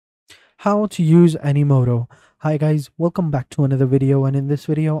How to use Animoto. Hi guys, welcome back to another video, and in this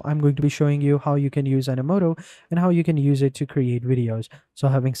video I'm going to be showing you how you can use Animoto and how you can use it to create videos. So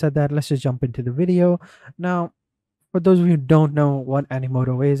having said that, let's just jump into the video. Now, for those of you who don't know what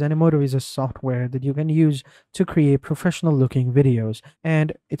Animoto is a software that you can use to create professional looking videos,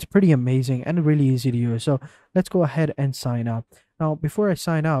 and it's pretty amazing and really easy to use. So let's go ahead and sign up. Now, before I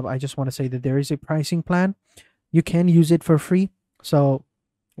sign up, I just want to say that there is a pricing plan. You can use it for free. So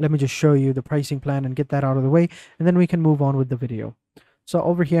let me just show you the pricing plan and get that out of the way, and then we can move on with the video. So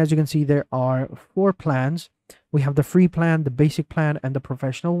over here, as you can see, there are 4 plans. We have the free plan, the basic plan, and the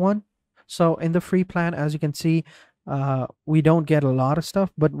professional one. So in the free plan, as you can see, we don't get a lot of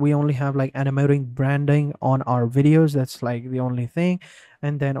stuff, but we only have like animating branding on our videos. That's like the only thing.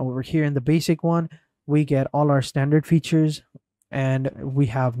 And then over here in the basic one, we get all our standard features, and we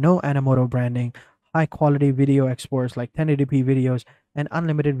have no Animoto branding, high quality video exports like 1080p videos, and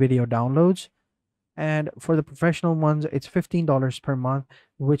unlimited video downloads. And for the professional ones, it's $15 per month,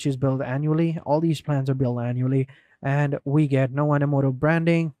 which is billed annually. All these plans are billed annually, and we get no Animoto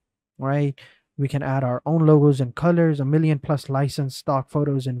branding, right? We can add our own logos and colors, a million plus licensed stock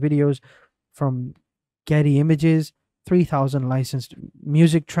photos and videos from Getty Images, 3,000 licensed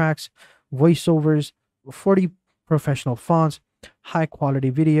music tracks, voiceovers, 40 professional fonts, high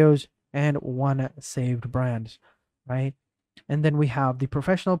quality videos, and 1 saved brands, right? And then we have the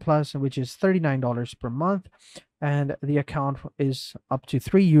professional plus, which is $39 per month, and the account is up to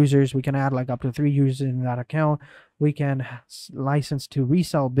 3 users. We can add like up to 3 users in that account. We can license to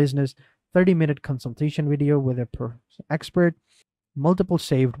resell business, 30-minute consultation video with a expert, multiple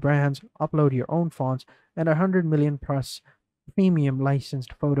saved brands, upload your own fonts, and 100 million plus premium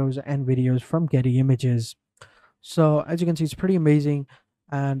licensed photos and videos from Getty Images. So as you can see, it's pretty amazing.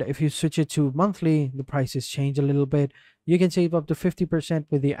 And if you switch it to monthly, the prices change a little bit. You can save up to 50%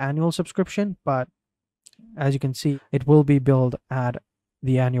 with the annual subscription, but as you can see, it will be billed at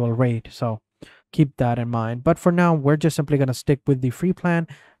the annual rate. So keep that in mind. But for now, we're just simply going to stick with the free plan.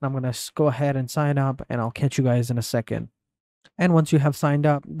 And I'm going to go ahead and sign up, and I'll catch you guys in a second. And once you have signed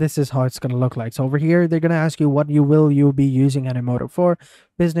up, this is how it's going to look like. So over here, they're going to ask you what you'll be using Animoto for: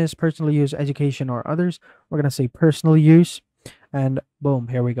 business, personal use, education, or others. We're going to say personal use, and boom,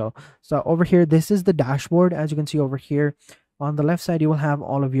 here we go. So over here, this is the dashboard. As you can see over here on the left side, you will have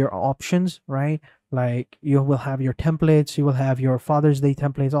all of your options, right? Like you will have your templates, you will have your Father's Day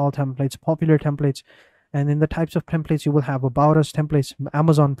templates, all templates, popular templates. And in the types of templates, you will have about us templates,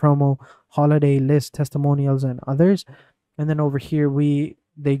 Amazon promo, holiday list, testimonials, and others. And then over here,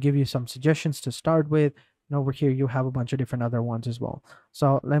 they give you some suggestions to start with. And over here, you have a bunch of different other ones as well.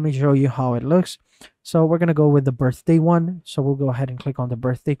 So let me show you how it looks. So we're going to go with the birthday one. So we'll go ahead and click on the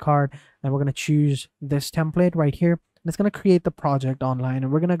birthday card, and we're going to choose this template right here. And it's going to create the project online,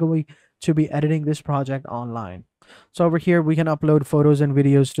 and we're going to be editing this project online. So over here, we can upload photos and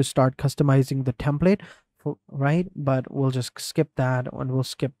videos to start customizing the template, right? But we'll just skip that, and we'll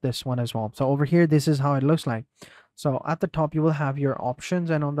skip this one as well. So over here, this is how it looks like. So at the top, you will have your options,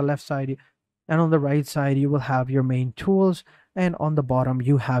 and on the left side and on the right side, you will have your main tools, and on the bottom,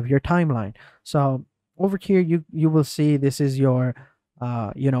 you have your timeline. So over here, you will see this is your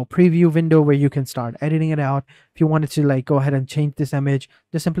preview window where you can start editing it out. If you wanted to like go ahead and change this image,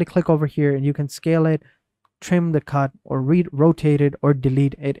 just simply click over here, and you can scale it, trim the cut, or rotate it, or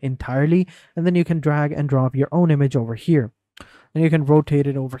delete it entirely. And then you can drag and drop your own image over here, and you can rotate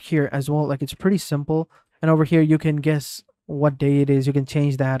it over here as well. Like, it's pretty simple. And over here, you can guess what day it is. You can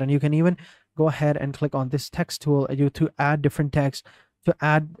change that, and you can even go ahead and click on this text tool to add different text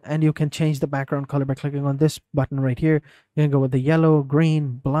and you can change the background color by clicking on this button right here. You can go with the yellow,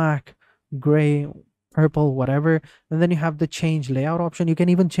 green, black, gray, purple, whatever. And then you have the change layout option. You can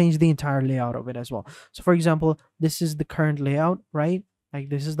even change the entire layout of it as well. So for example, this is the current layout, right? Like,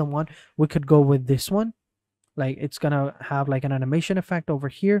 this is the one. We could go with this one. Like, it's gonna have like an animation effect over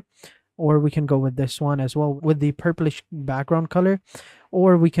here. Or we can go with this one as well with the purplish background color,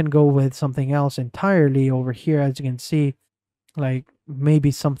 or we can go with something else entirely over here. As you can see, like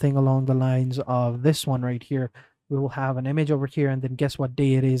maybe something along the lines of this one right here. We will have an image over here, and then guess what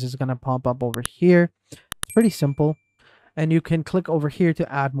day it is going to pop up over here. It's pretty simple. And you can click over here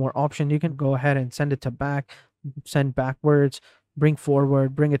to add more options. You can go ahead and send it to back, send backwards, bring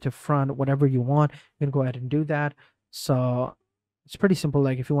forward, bring it to front, whatever you want. You can go ahead and do that. So it's pretty simple.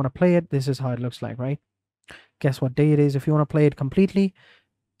 Like, if you want to play it, this is how it looks like, right? Guess what day it is if you want to play it completely.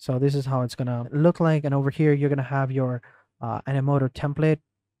 So this is how it's gonna look like. And over here, you're gonna have your Animoto template,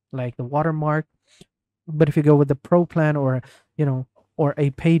 like the watermark. But if you go with the pro plan, or or a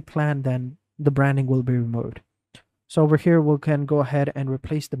paid plan, then the branding will be removed. So over here, we can go ahead and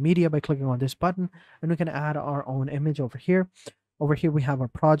replace the media by clicking on this button, and we can add our own image over here. Over here, we have our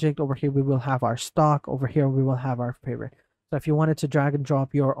project. Over here, we will have our stock. Over here, we will have our favorite. So if you wanted to drag and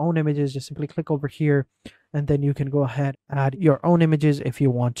drop your own images, just simply click over here, and then you can go ahead and add your own images if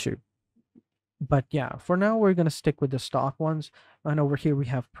you want to. But yeah, for now, we're going to stick with the stock ones. And over here, we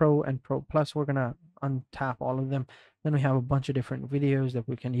have Pro and Pro Plus. We're going to untap all of them. Then we have a bunch of different videos that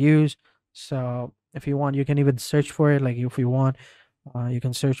we can use. So if you want, you can even search for it. Like if you want, you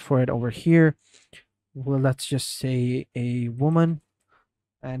can search for it over here. Well, let's just say a woman,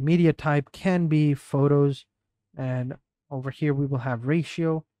 and media type can be photos. And over here, we will have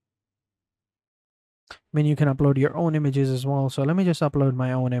ratio. I mean, you can upload your own images as well. So let me just upload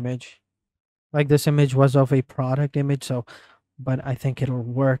my own image. Like this image was of a product image, so but I think it'll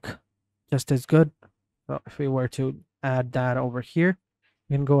work just as good. So if we were to add that over here,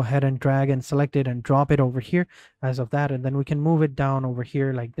 we can go ahead and drag and select it and drop it over here as of that, and then we can move it down over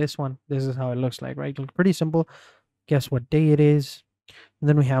here like this one. This is how it looks like, right? Pretty simple. Guess what day it is, and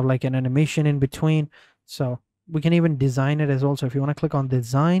then we have like an animation in between. So we can even design it as well. So if you want to click on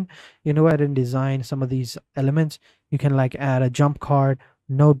design, you know, ahead and design some of these elements. You can like add a jump card,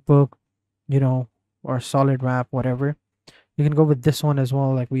 notebook, you know, or solid wrap, whatever. You can go with this one as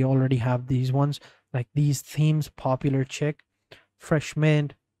well. Like we already have these ones, like these themes, popular chick, fresh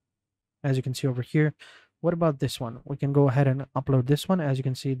mint, as you can see over here. What about this one? We can go ahead and upload this one. As you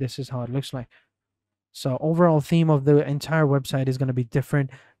can see, this is how it looks like. So overall theme of the entire website is going to be different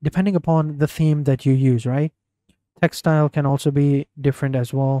depending upon the theme that you use, right? Textile can also be different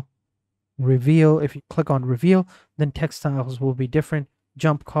as well. Reveal, if you click on reveal, then textiles will be different.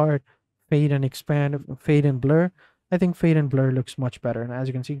 Jump card, fade and expand, fade and blur. I think fade and blur looks much better. And as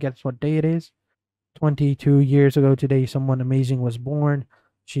you can see, guess what day it is? 22 years ago today, someone amazing was born.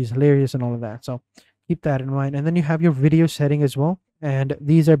 She's hilarious and all of that. So keep that in mind. And then you have your video setting as well. And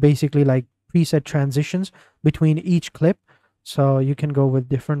these are basically like preset transitions between each clip. So you can go with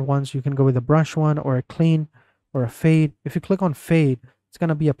different ones. You can go with a brush one or a clean or a fade. If you click on fade, it's going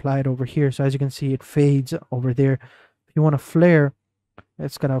to be applied over here. So as you can see, it fades over there. If you want to flare,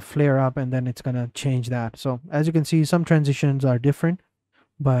 it's going to flare up and then it's going to change that. So as you can see, some transitions are different,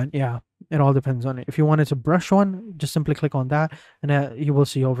 but yeah, it all depends on it. If you wanted to brush one, just simply click on that and you will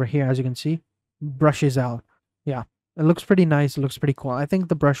see over here, as you can see, brushes out. Yeah, it looks pretty nice. It looks pretty cool. I think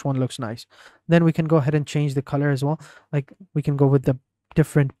the brush one looks nice. Then we can go ahead and change the color as well. Like we can go with the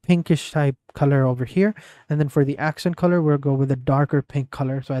different pinkish type color over here. And then for the accent color, we'll go with a darker pink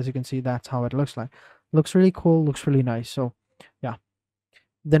color. So as you can see, that's how it looks like. Looks really cool. Looks really nice. So yeah.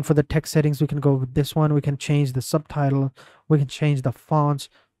 Then for the text settings, we can go with this one. We can change the subtitle. We can change the fonts,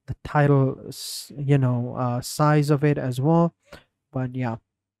 the title, you know, size of it as well. But yeah,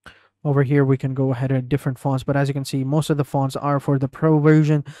 over here we can go ahead and different fonts. But as you can see, most of the fonts are for the pro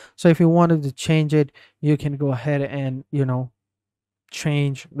version. So if you wanted to change it, you can go ahead and, you know,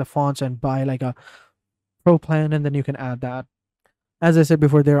 change the fonts and buy like a pro plan, and then you can add that. As I said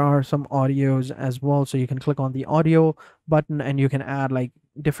before, there are some audios as well. So you can click on the audio button and you can add like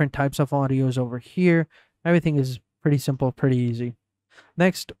different types of audios over here. Everything is pretty simple, pretty easy.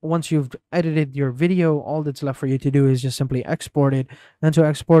 Next, once you've edited your video, all that's left for you to do is just simply export it. And to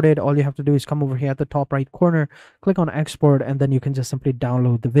export it, all you have to do is come over here at the top right corner, click on export, and then you can just simply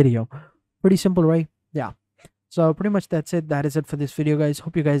download the video. Pretty simple, right? Yeah. So pretty much that's it. That is it for this video, guys.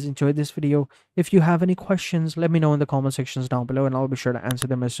 Hope you guys enjoyed this video. If you have any questions, let me know in the comment sections down below and I'll be sure to answer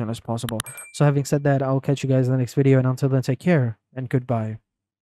them as soon as possible. So having said that, I'll catch you guys in the next video, and until then, take care and goodbye.